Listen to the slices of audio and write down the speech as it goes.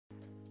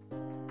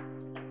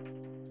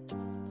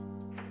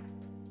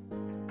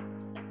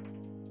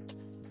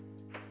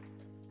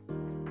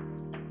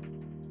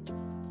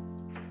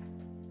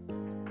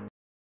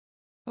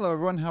Hello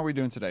everyone, how are we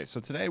doing today? So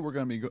today we're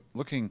going to be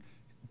looking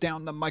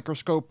down the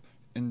microscope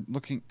and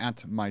looking at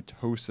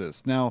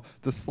mitosis. Now,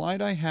 the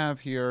slide I have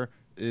here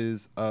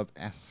is of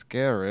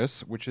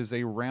Ascaris, which is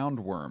a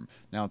roundworm.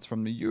 Now, it's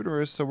from the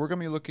uterus, so we're going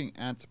to be looking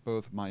at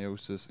both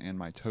meiosis and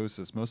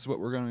mitosis. Most of what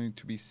we're going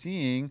to be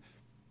seeing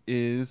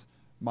is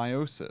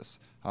meiosis.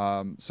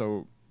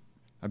 So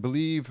I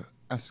believe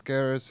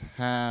Ascaris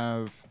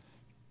have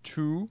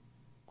 2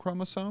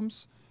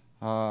 chromosomes,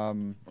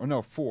 or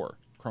no, 4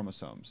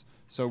 chromosomes.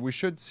 So we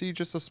should see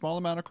just a small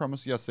amount of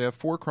chromosomes. Yes, they have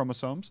 4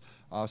 chromosomes,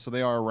 so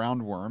they are a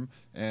roundworm.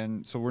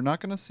 And so we're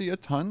not going to see a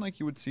ton like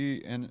you would see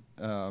in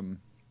a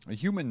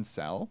human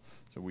cell.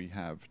 So we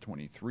have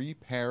 23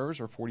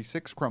 pairs or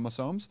 46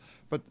 chromosomes,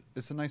 but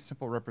it's a nice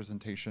simple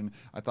representation.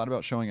 I thought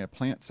about showing a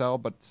plant cell,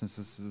 but since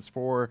this is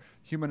for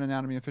human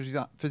anatomy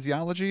and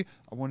physiology,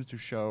 I wanted to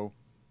show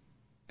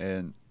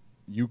an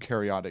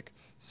eukaryotic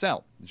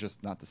cell.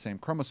 Just not the same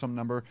chromosome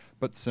number,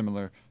 but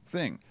similar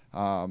thing.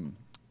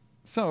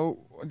 So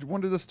I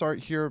wanted to start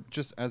here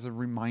just as a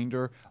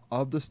reminder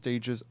of the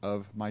stages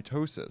of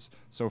mitosis.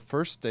 So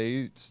first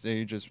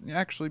stage is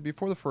actually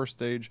before the first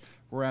stage,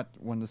 we're at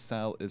when the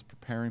cell is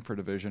preparing for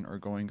division or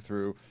going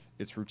through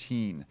its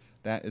routine.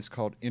 That is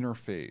called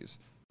interphase.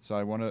 So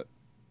I want to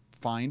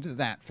find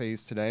that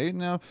phase today.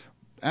 Now,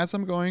 as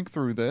I'm going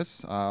through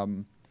this,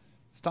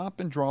 stop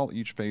and draw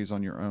each phase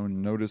on your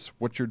own. Notice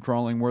what you're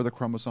drawing, where the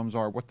chromosomes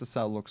are, what the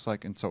cell looks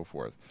like, and so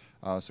forth.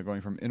 So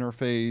going from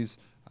interphase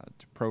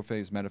to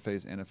prophase,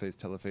 metaphase, anaphase,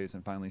 telophase,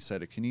 and finally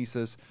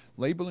cytokinesis,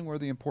 labeling where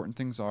the important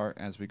things are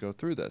as we go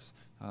through this,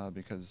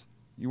 because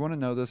you want to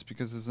know this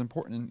because it's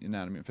important in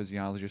anatomy and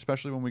physiology,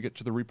 especially when we get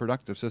to the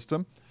reproductive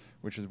system,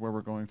 which is where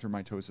we're going through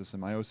mitosis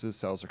and meiosis.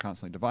 Cells are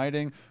constantly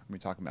dividing. When we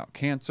talk about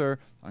cancer,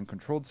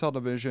 uncontrolled cell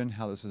division,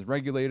 how this is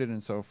regulated,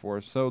 and so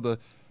forth. So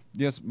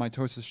yes,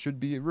 mitosis should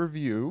be a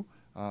review,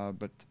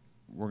 but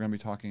we're going to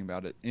be talking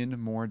about it in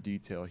more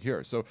detail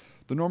here. So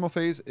the normal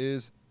phase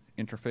is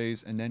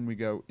interphase, and then we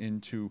go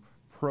into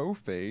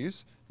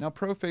prophase. Now,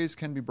 prophase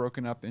can be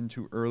broken up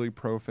into early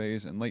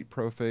prophase and late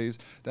prophase.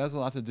 That has a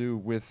lot to do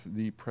with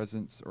the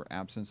presence or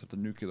absence of the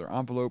nuclear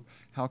envelope,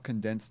 how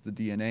condensed the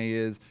DNA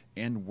is,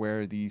 and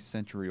where the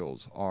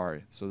centrioles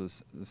are. So the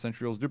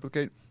centrioles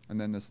duplicate, and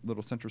then the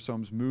little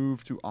centrosomes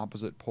move to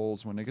opposite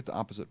poles. When they get to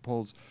opposite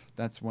poles,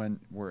 that's when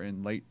we're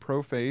in late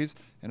prophase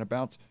and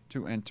about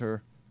to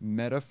enter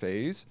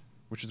metaphase,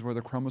 which is where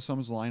the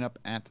chromosomes line up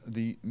at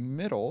the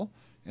middle.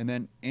 And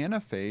then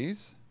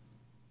anaphase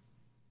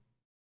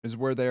is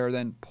where they are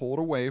then pulled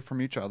away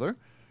from each other.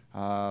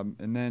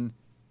 And then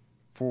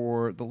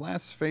for the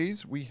last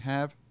phase, we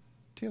have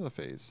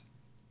telophase.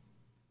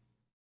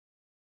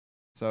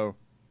 So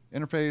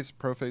interphase,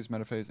 prophase,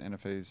 metaphase,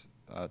 anaphase,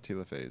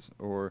 telophase,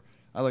 or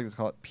I like to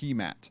call it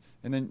PMAT.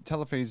 And then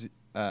telophase,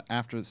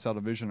 after the cell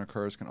division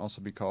occurs, can also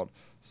be called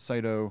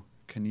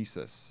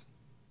cytokinesis,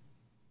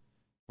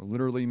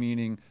 literally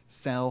meaning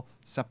cell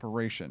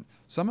separation.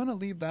 So I'm going to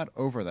leave that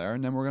over there,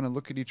 and then we're going to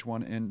look at each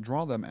one and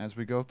draw them as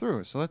we go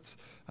through. So let's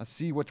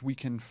see what we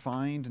can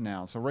find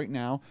now. So right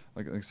now,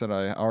 like I said,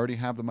 I already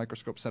have the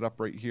microscope set up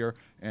right here,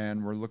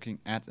 and we're looking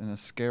at an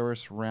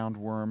Ascaris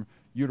roundworm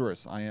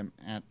uterus. I am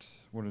at,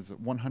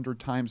 100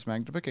 times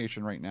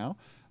magnification right now.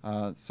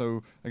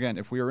 So again,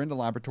 if we are in the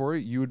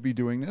laboratory, you would be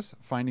doing this,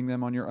 finding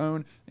them on your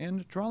own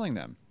and drawing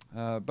them.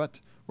 But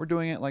we're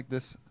doing it like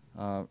this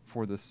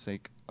for the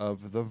sake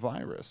of the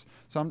virus.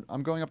 So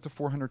I'm going up to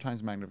 400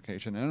 times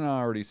magnification, and I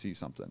already see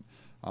something.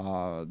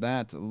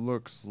 That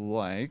looks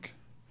like,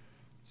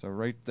 so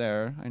right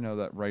there, I know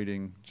that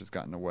writing just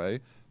got in the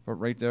way, but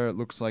right there it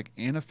looks like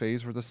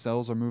anaphase, where the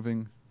cells are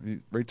moving.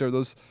 Right there,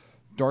 those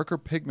darker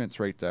pigments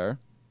right there,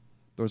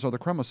 those are the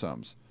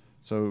chromosomes.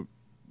 So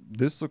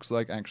this looks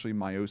like actually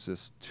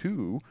meiosis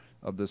 2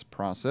 of this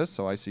process.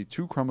 So I see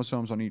 2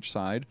 chromosomes on each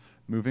side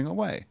moving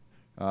away.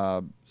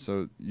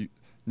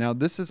 Now,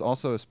 this is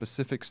also a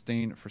specific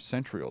stain for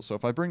centrioles. So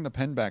if I bring the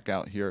pen back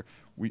out here,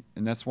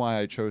 and that's why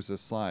I chose this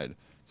slide.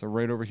 So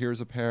right over here is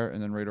a pair,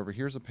 and then right over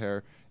here is a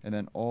pair, and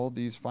then all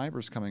these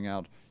fibers coming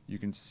out, you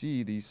can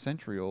see these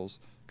centrioles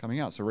coming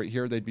out. So right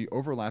here, they'd be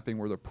overlapping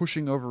where they're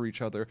pushing over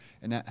each other,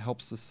 and that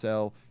helps the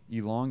cell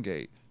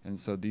elongate. And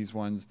so these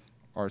ones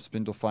are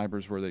spindle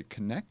fibers where they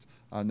connect,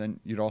 and then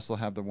you'd also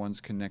have the ones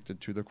connected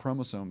to the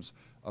chromosomes,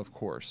 of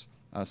course.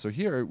 So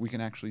here we can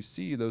actually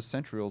see those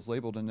centrioles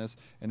labeled in this,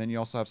 and then you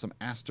also have some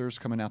asters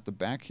coming out the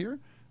back here,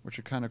 which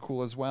are kind of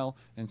cool as well.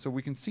 And so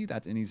we can see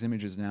that in these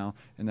images now,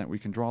 and that we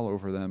can draw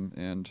over them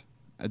and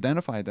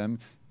identify them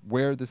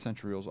where the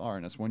centrioles are.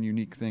 And that's one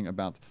unique thing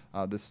about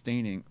the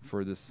staining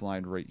for this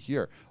slide right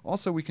here.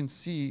 Also, we can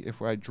see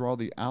if I draw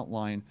the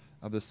outline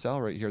of the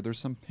cell right here, there's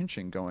some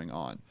pinching going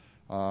on.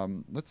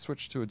 Let's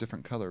switch to a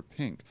different color,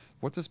 pink.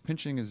 What this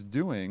pinching is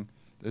doing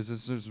is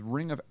this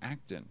ring of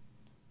actin.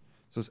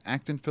 So this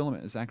actin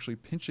filament is actually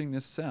pinching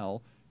this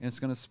cell, and it's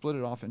going to split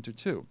it off into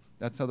 2.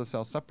 That's how the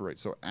cell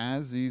separates. So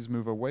as these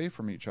move away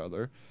from each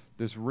other,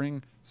 this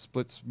ring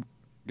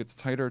gets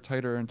tighter,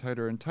 tighter, and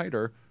tighter, and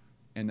tighter,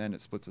 and then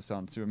it splits the cell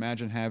into two.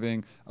 Imagine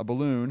having a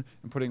balloon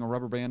and putting a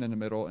rubber band in the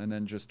middle and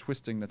then just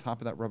twisting the top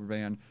of that rubber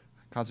band,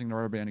 causing the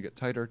rubber band to get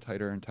tighter,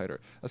 tighter, and tighter.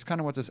 That's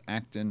kind of what this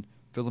actin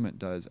filament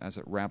does as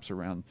it wraps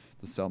around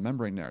the cell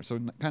membrane there. So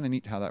kind of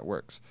neat how that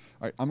works.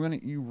 All right, I'm going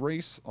to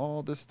erase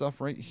all this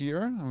stuff right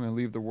here. I'm going to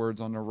leave the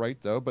words on the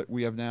right though, but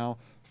we have now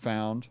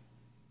found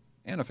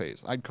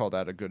anaphase. I'd call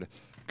that a good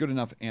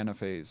enough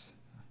anaphase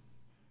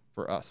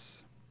for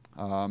us.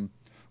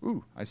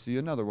 Ooh, I see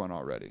another one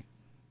already.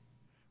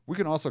 We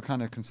can also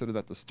kind of consider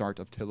that the start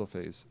of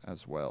telophase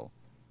as well.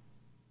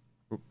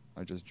 Oop,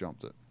 I just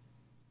jumped it.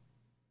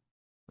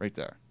 Right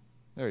there.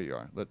 There you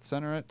are. Let's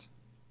center it.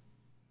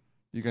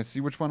 You can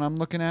see which one I'm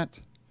looking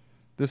at?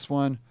 This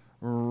one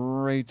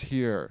right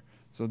here.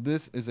 So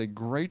this is a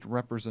great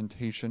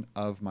representation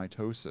of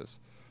mitosis.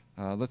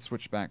 Let's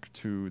switch back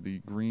to the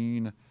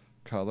green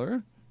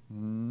color.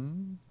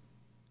 Boom,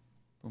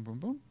 boom,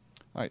 boom.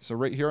 All right, so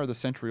right here are the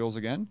centrioles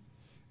again.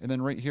 And then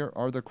right here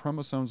are the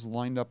chromosomes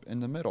lined up in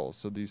the middle.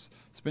 So these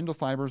spindle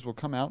fibers will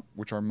come out,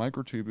 which are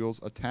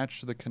microtubules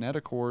attached to the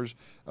kinetochores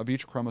of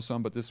each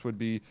chromosome, but this would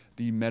be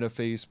the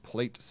metaphase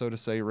plate, so to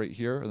say, right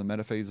here, or the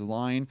metaphase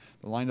line,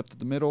 the line up to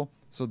the middle.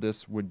 So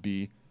this would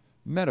be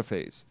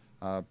metaphase.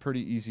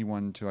 Pretty easy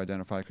one to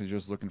identify because you're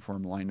just looking for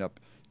them lined up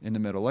in the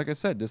middle. Like I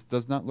said, this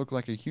does not look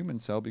like a human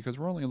cell because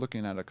we're only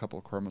looking at a couple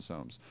of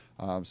chromosomes.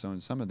 So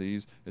in some of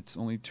these, it's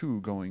only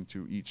 2 going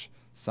to each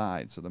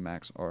side. So the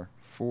max are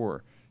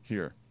 4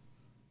 here.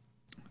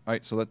 All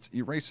right, so let's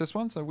erase this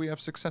one. So we have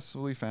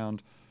successfully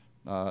found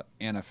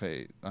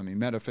metaphase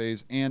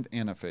and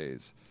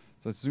anaphase.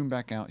 So let's zoom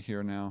back out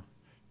here now.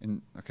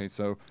 Okay,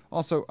 so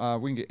also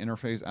we can get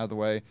interphase out of the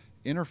way.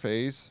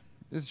 Interphase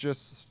is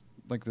just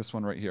like this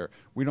one right here.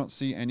 We don't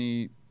see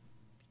any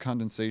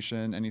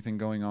condensation, anything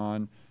going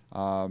on.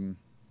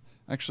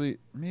 Actually,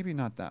 maybe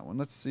not that one.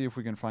 Let's see if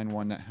we can find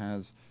one that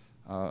has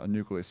a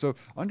nucleus. So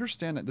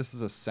understand that this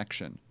is a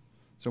section.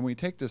 So when we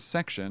take this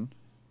section,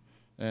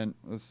 and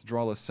let's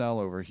draw a cell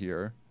over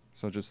here.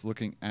 So just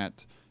looking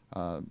at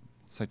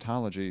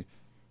cytology,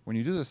 when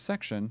you do this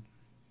section,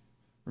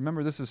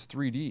 remember this is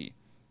 3D.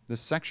 This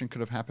section could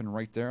have happened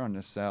right there on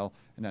this cell,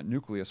 and that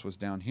nucleus was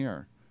down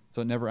here.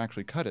 So it never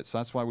actually cut it. So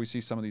that's why we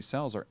see some of these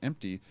cells are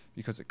empty,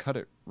 because it cut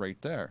it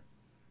right there.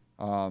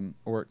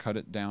 Or it cut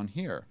it down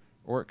here.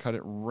 Or it cut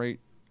it right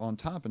on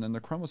top, and then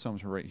the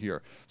chromosomes are right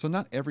here. So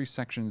not every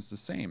section is the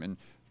same. And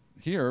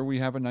here we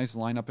have a nice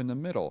line up in the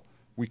middle.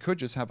 We could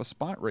just have a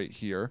spot right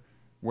here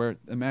where,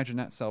 imagine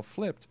that cell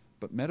flipped,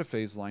 but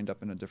metaphase lined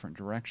up in a different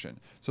direction.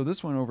 So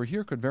this one over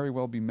here could very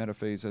well be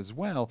metaphase as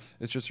well.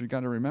 It's just you got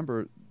to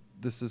remember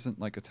this isn't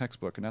like a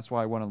textbook, and that's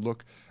why I want to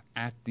look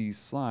at these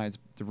slides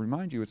to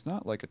remind you it's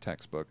not like a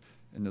textbook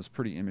and those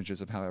pretty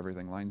images of how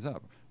everything lines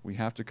up. We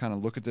have to kind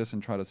of look at this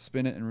and try to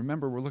spin it, and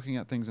remember we're looking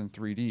at things in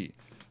 3D.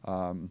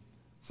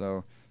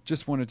 So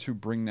just wanted to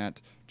bring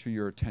that to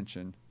your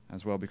attention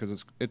as well,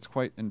 because it's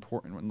quite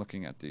important when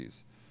looking at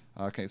these.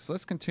 Okay, so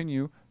let's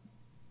continue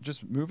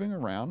just moving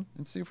around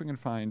and see if we can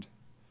find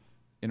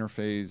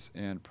interphase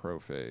and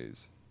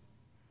prophase.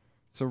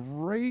 So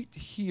right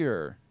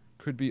here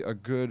could be a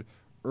good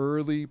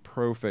early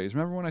prophase.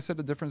 Remember when I said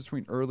the difference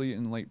between early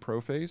and late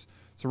prophase?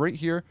 So right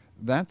here,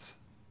 that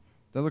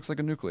looks like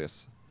a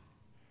nucleus.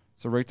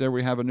 So right there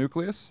we have a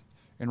nucleus,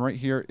 and right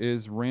here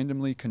is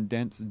randomly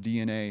condensed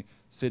DNA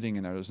sitting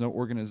in there. There's no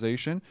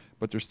organization,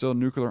 but there's still a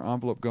nuclear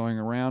envelope going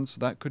around, so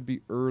that could be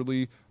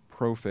early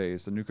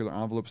prophase. The nuclear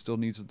envelope still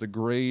needs to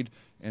degrade,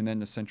 and then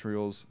the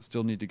centrioles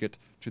still need to get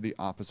to the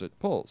opposite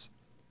poles.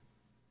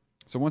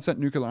 So once that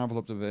nuclear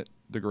envelope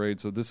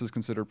degrades, so this is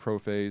considered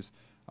prophase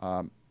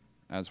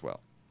as well.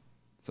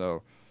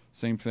 So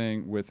same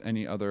thing with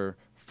any other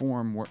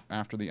form where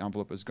after the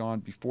envelope is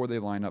gone, before they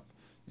line up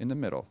in the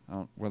middle.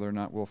 Whether or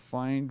not we'll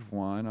find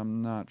one,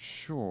 I'm not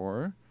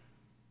sure.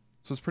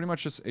 So it's pretty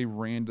much just a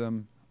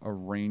random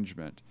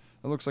arrangement.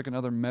 It looks like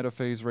another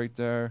metaphase right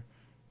there.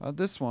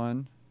 This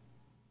one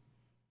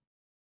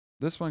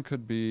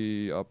could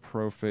be a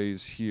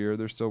prophase here.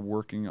 They're still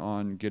working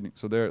on getting,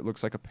 so there it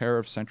looks like a pair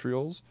of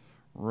centrioles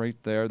right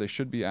there. They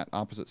should be at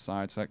opposite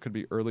sides, so that could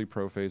be early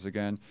prophase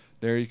again.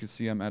 There you can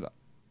see them at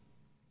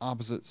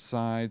opposite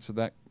sides, so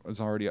that was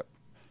already up.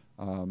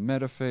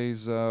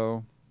 Metaphase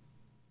though.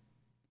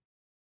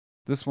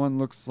 This one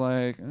looks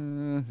like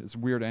it's a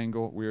weird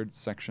angle, weird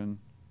section.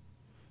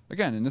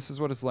 Again, and this is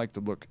what it's like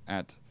to look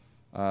at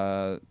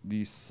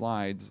these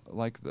slides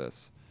like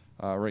this.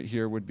 Right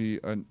here would be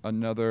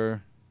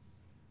another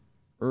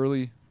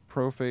early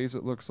prophase,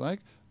 it looks like.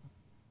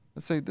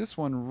 Let's say this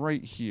one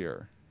right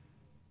here.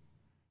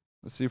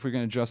 Let's see if we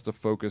can adjust the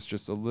focus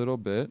just a little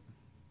bit.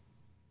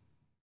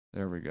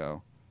 There we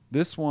go.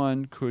 This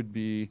one could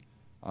be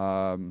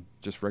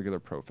just regular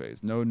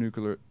prophase. No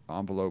nuclear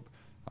envelope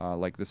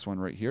like this one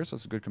right here. So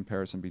it's a good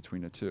comparison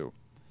between the two.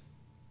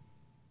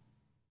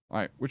 All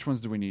right, which ones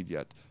do we need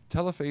yet?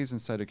 Telophase and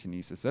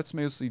cytokinesis. That's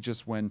mostly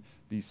just when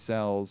these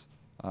cells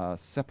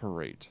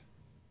separate.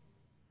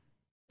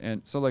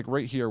 And so like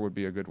right here would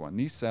be a good one.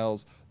 These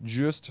cells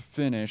just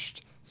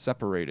finished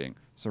separating.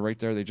 So right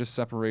there, they just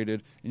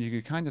separated, and you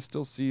can kind of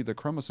still see the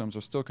chromosomes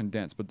are still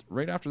condensed. But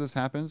right after this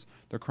happens,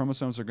 the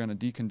chromosomes are going to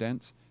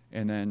decondense,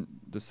 and then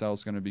the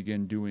cell's going to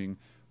begin doing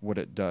what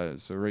it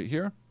does. So right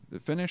here,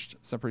 it finished,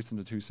 separates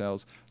into 2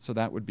 cells. So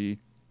that would be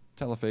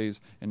telophase,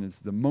 and it's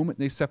the moment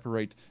they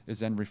separate is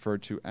then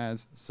referred to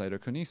as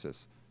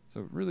cytokinesis.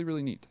 So really,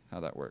 really neat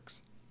how that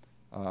works.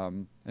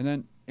 And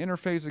then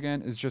interphase,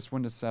 again, is just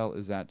when the cell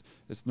is at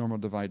its normal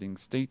dividing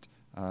state,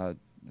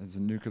 as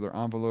a nuclear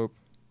envelope,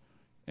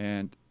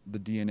 and the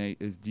DNA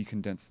is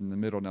decondensed in the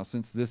middle. Now,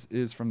 since this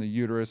is from the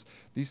uterus,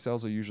 these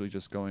cells are usually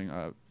just going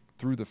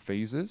through the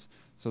phases,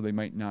 so they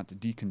might not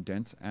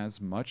decondense as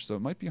much. So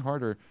it might be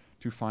harder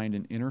to find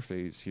an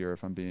interphase here,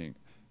 if I'm being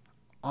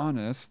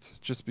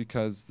honest, just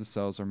because the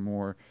cells are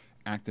more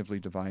actively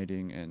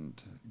dividing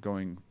and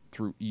going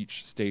through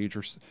each stage,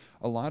 or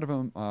a lot of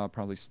them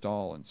probably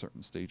stall in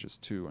certain stages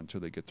too until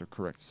they get their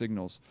correct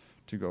signals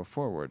to go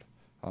forward.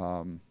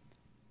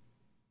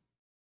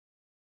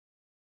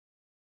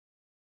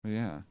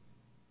 Yeah.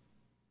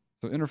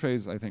 So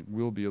interphase, I think,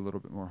 will be a little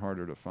bit more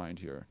harder to find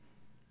here.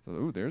 So,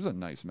 ooh, there's a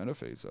nice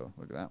metaphase, though.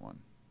 Look at that one.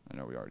 I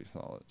know we already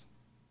saw it.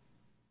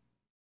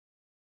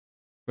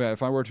 But yeah,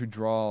 if I were to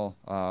draw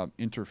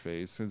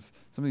interphase, because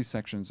some of these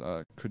sections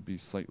could be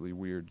slightly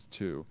weird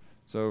too.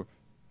 So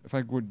if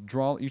I would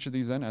draw each of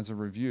these in as a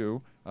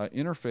review,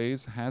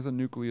 interphase has a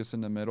nucleus in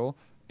the middle,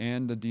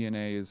 and the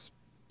DNA is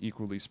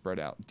equally spread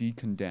out,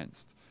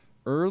 decondensed.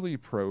 Early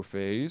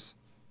prophase,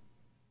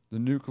 the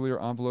nuclear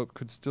envelope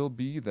could still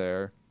be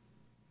there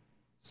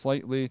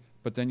slightly,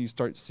 but then you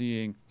start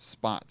seeing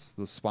spots.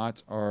 The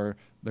spots are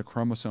the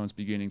chromosomes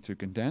beginning to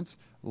condense.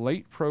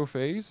 Late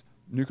prophase,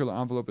 nuclear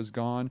envelope is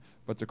gone,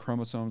 but the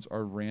chromosomes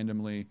are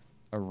randomly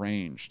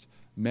arranged.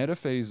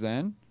 Metaphase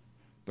then,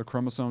 the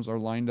chromosomes are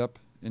lined up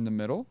in the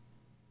middle.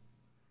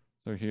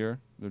 So here,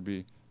 they'd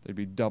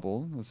be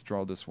double. Let's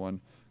draw this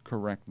one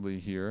correctly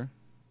here.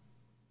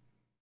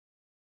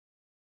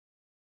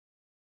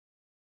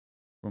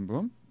 Boom,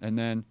 boom. And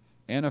then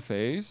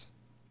anaphase,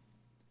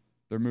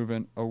 they're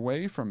moving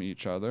away from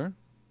each other.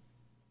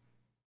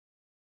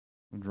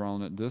 I'm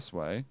drawing it this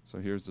way. So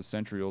here's the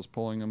centrioles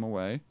pulling them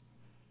away.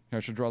 Here, I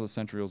should draw the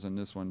centrioles in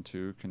this one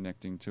too,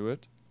 connecting to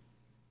it.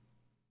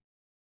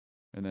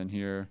 And then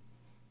here,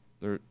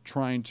 they're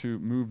trying to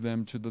move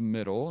them to the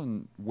middle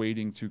and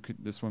waiting to,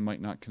 this one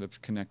might not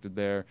have connected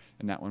there,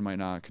 and that one might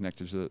not have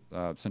connected to the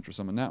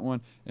centrosome in that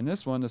one. In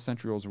this one, the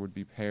centrioles would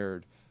be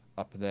paired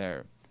up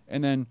there.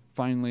 And then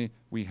finally,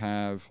 we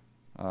have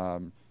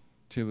telophase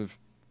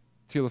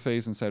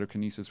and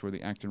cytokinesis, where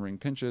the actin ring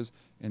pinches,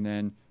 and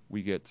then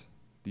we get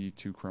the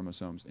 2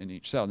 chromosomes in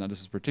each cell. Now, this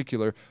is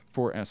particular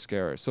for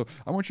Ascaris. So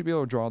I want you to be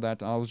able to draw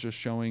that. I was just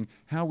showing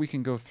how we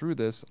can go through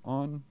this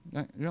on,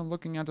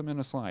 looking at them in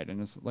a slide.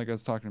 And it's like I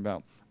was talking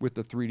about with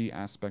the 3D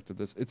aspect of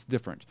this, it's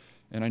different.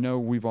 And I know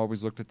we've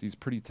always looked at these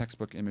pretty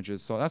textbook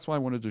images, so that's why I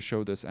wanted to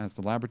show this as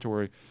the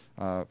laboratory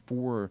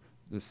for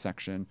this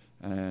section.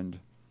 And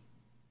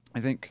I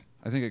think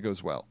it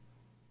goes well.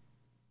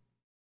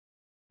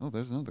 Oh,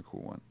 there's another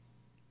cool one.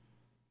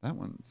 That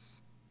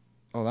one's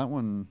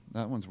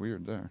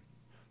weird there.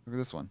 Look at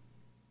this one.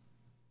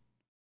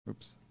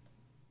 Oops.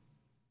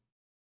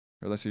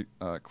 Here, let's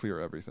clear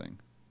everything.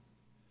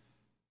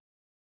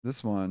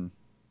 This one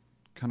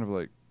kind of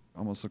like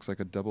almost looks like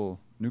a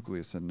double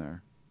nucleus in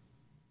there.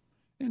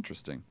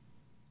 Interesting.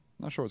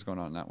 Not sure what's going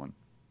on in that one.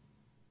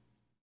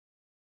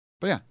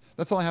 But yeah,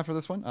 that's all I have for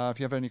this one. If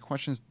you have any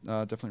questions,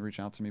 definitely reach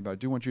out to me. But I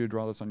do want you to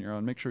draw this on your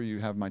own. Make sure you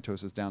have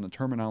mitosis down, the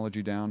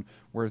terminology down,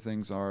 where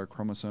things are,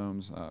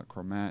 chromosomes,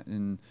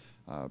 chromatin,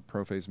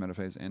 prophase,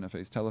 metaphase,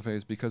 anaphase,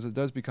 telophase, because it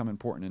does become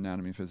important in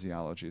anatomy and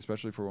physiology,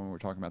 especially for when we're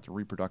talking about the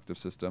reproductive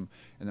system,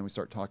 and then we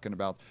start talking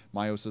about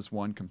meiosis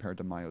 1 compared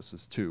to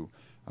meiosis 2.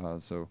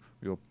 So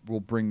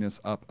we'll bring this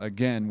up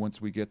again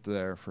once we get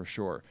there for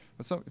sure.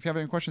 But so if you have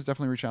any questions,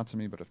 definitely reach out to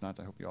me. But if not,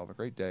 I hope you all have a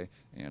great day,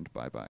 and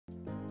bye-bye.